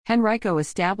Henrico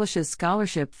establishes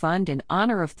scholarship fund in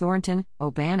honor of Thornton,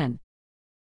 O'Bannon.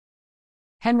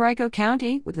 Henrico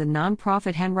County, with the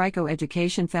nonprofit Henrico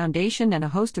Education Foundation and a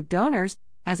host of donors,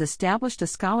 has established a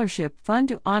scholarship fund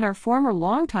to honor former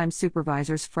longtime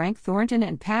supervisors Frank Thornton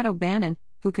and Pat O'Bannon,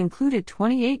 who concluded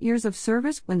 28 years of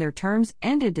service when their terms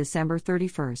ended December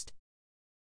 31st.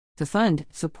 The fund,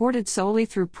 supported solely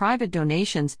through private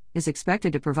donations, is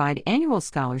expected to provide annual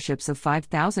scholarships of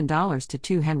 $5,000 to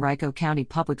two Henrico County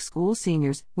Public School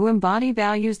seniors who embody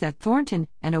values that Thornton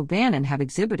and O'Bannon have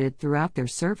exhibited throughout their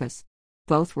service.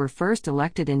 Both were first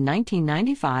elected in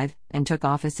 1995 and took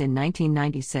office in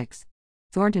 1996.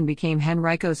 Thornton became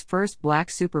Henrico's first black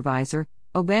supervisor.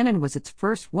 O'Bannon was its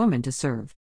first woman to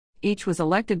serve. Each was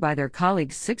elected by their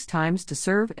colleagues 6 times to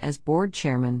serve as board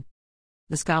chairman.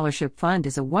 The Scholarship Fund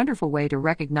is a wonderful way to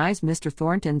recognize Mr.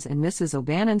 Thornton's and Mrs.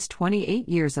 O'Bannon's 28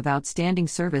 years of outstanding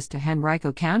service to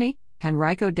Henrico County,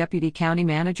 Henrico Deputy County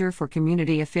Manager for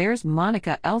Community Affairs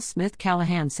Monica L.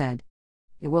 Smith-Callahan said.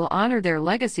 It will honor their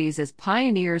legacies as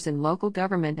pioneers in local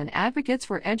government and advocates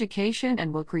for education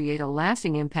and will create a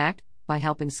lasting impact by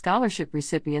helping scholarship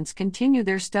recipients continue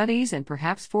their studies and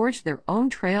perhaps forge their own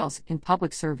trails in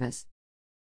public service.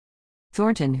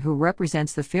 Thornton, who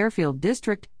represents the Fairfield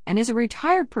District and is a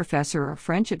retired professor of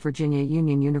French at Virginia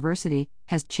Union University,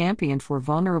 has championed for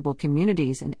vulnerable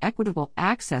communities and equitable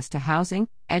access to housing,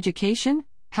 education,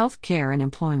 health care, and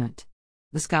employment.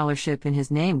 The scholarship in his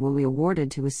name will be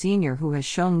awarded to a senior who has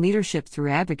shown leadership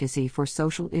through advocacy for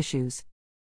social issues.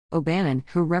 O'Bannon,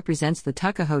 who represents the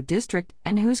Tuckahoe District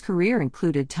and whose career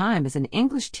included time as an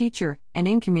English teacher and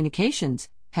in communications,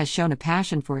 has shown a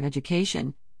passion for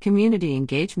education, community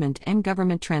engagement, and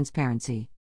government transparency.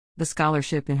 The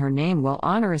scholarship in her name will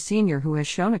honor a senior who has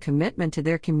shown a commitment to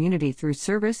their community through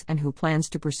service and who plans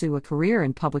to pursue a career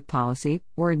in public policy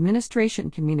or administration,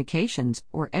 communications,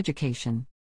 or education.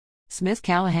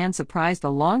 Smith-Callahan surprised the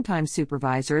longtime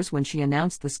supervisors when she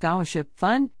announced the scholarship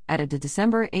fund at a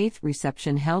December 8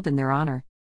 reception held in their honor.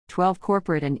 12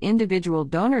 corporate and individual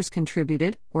donors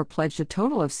contributed or pledged a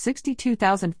total of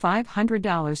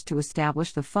 $62,500 to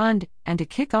establish the fund and to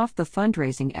kick off the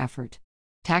fundraising effort.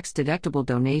 Tax-deductible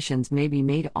donations may be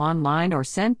made online or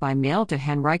sent by mail to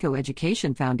Henrico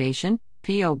Education Foundation,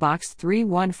 P.O. Box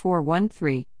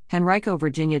 31413, Henrico,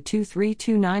 Virginia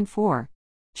 23294.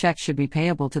 Checks should be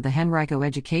payable to the Henrico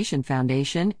Education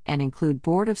Foundation and include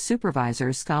Board of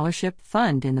Supervisors Scholarship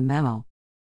Fund in the memo.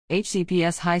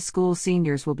 HCPS high school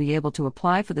seniors will be able to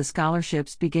apply for the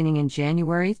scholarships beginning in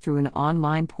January through an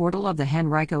online portal of the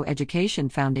Henrico Education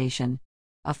Foundation.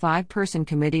 A 5-person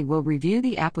committee will review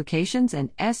the applications and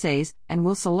essays and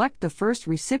will select the first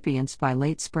recipients by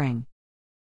late spring.